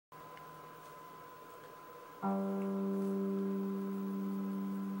IronE.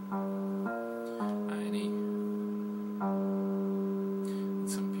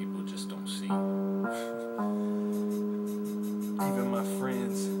 Some people just don't see. Even my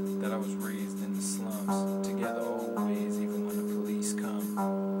friends that I was raised in the slums, together always, even when the police come.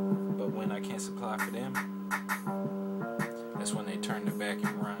 But when I can't supply for them, that's when they turn their back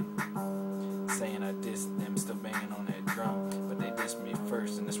and run, saying I dissed them, still banging on that drum. But they dissed me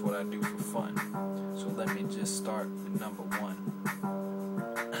first, and that's what I do for fun. So let me just start with number one.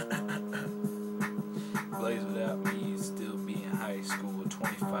 Blaze without me still be in high school, a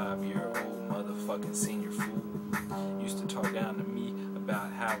 25-year-old motherfucking senior fool. Used to talk down to me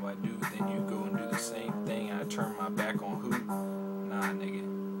about how I do, then you go and do the same thing, and I turn my back on who? Nah, nigga.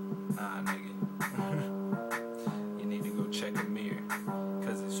 You need to go check a mirror,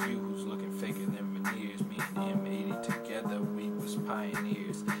 cause it's you who's looking faker than veneers. Me and M80 together, we was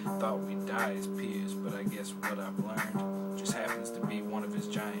pioneers. Thought we'd die as peers, but I guess what I've learned just happens to be one of his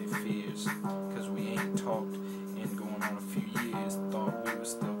giant fears. Cause we ain't talked in going on a few years. Thought we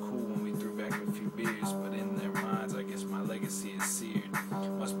was still cool when we threw back a few beers, but in their minds, I guess my legacy is seared.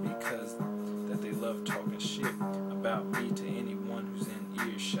 Must be cause that they love talking shit about me to anyone who's in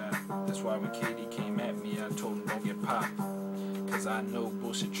earshot. That's why when KD came at me, I told him don't get popped, cause I know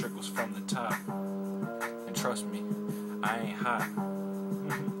bullshit trickles from the top. And trust me, I ain't hot.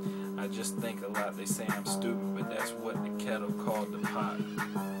 I just think a lot. They say I'm stupid, but that's what the kettle called the pot.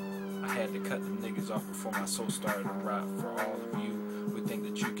 I had to cut them niggas off before my soul started to rot. For all of you who think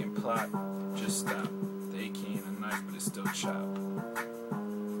that you can plot, just stop. The AK ain't a knife, but it's still chopped.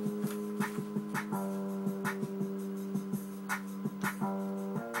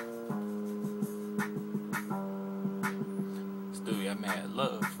 Still got mad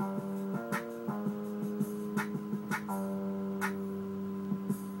love.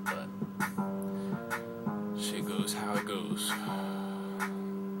 But shit goes how it goes.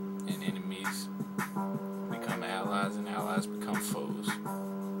 And enemies become allies, and allies become foes.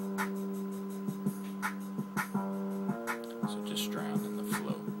 So just drown in the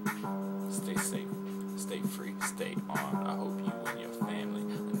flow. Stay safe, stay free, stay armed. I hope you and your family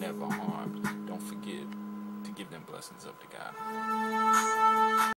are never harmed. Don't forget to give them blessings up to God.